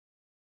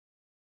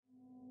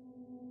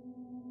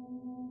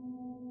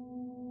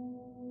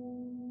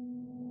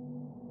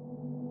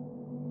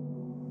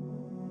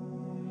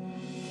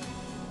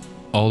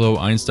Although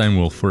Einstein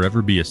will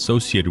forever be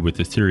associated with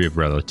the theory of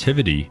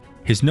relativity,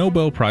 his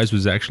Nobel Prize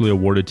was actually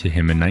awarded to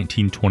him in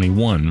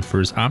 1921 for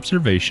his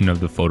observation of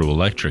the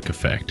photoelectric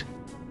effect.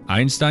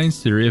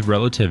 Einstein's theory of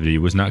relativity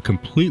was not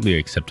completely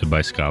accepted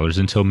by scholars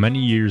until many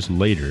years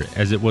later,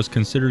 as it was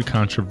considered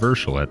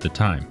controversial at the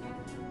time.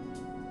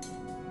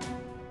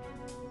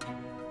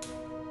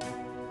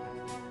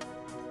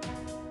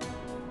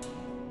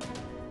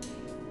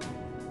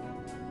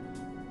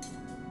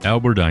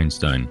 Albert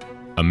Einstein,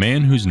 a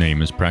man whose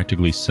name is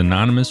practically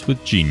synonymous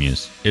with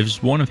genius,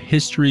 is one of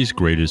history's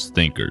greatest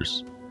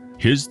thinkers.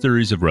 His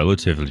theories of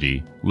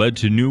relativity led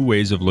to new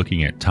ways of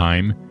looking at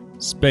time,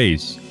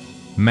 space,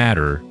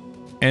 matter,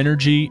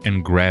 energy,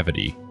 and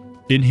gravity.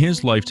 In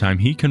his lifetime,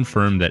 he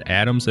confirmed that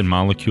atoms and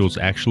molecules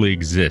actually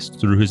exist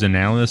through his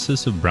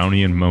analysis of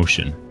Brownian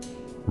motion,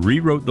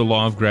 rewrote the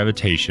law of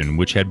gravitation,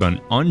 which had been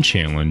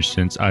unchallenged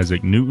since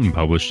Isaac Newton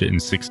published it in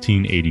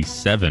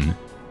 1687.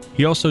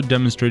 He also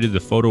demonstrated the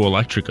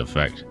photoelectric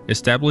effect,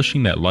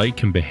 establishing that light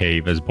can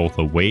behave as both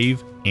a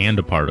wave and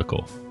a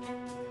particle.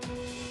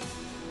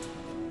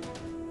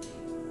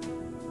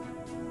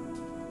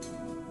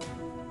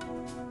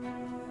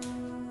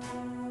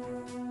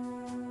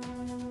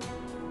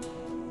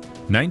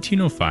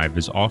 "1905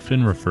 is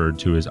often referred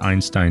to as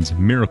Einstein's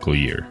miracle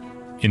year.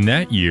 In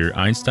that year,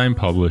 Einstein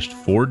published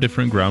 4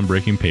 different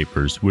groundbreaking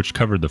papers which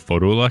covered the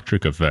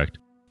photoelectric effect,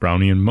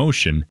 Brownian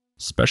motion,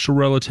 special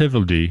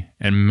relativity,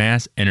 and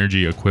mass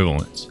energy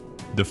equivalence.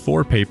 The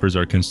 4 papers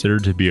are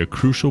considered to be a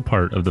crucial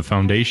part of the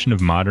foundation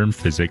of modern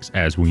physics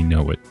as we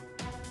know it.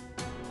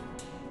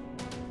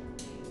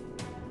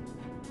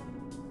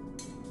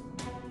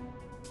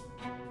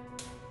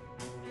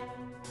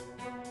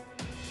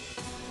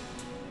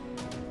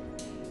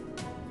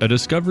 A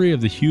discovery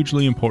of the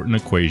hugely important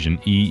equation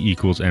E =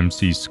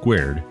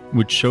 mc²,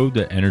 which showed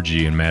that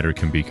energy and matter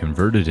can be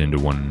converted into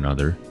one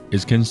another,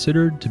 is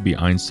considered to be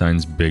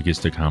Einstein's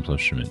biggest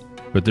accomplishment.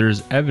 But there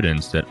is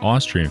evidence that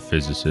Austrian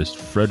physicist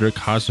Friedrich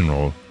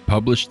Hasenroth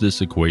published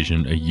this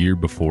equation a year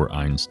before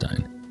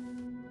Einstein.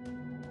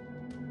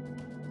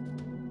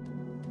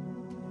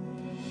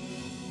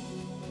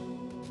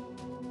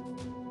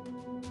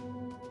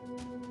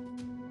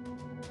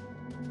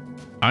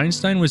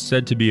 Einstein was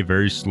said to be a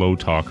very slow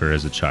talker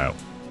as a child.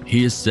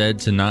 He is said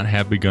to not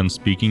have begun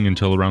speaking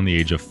until around the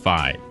age of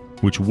 5,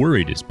 which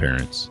worried his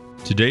parents.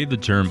 Today, the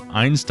term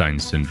Einstein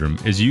syndrome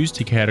is used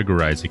to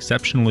categorize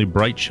exceptionally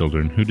bright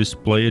children who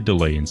display a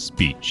delay in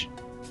speech.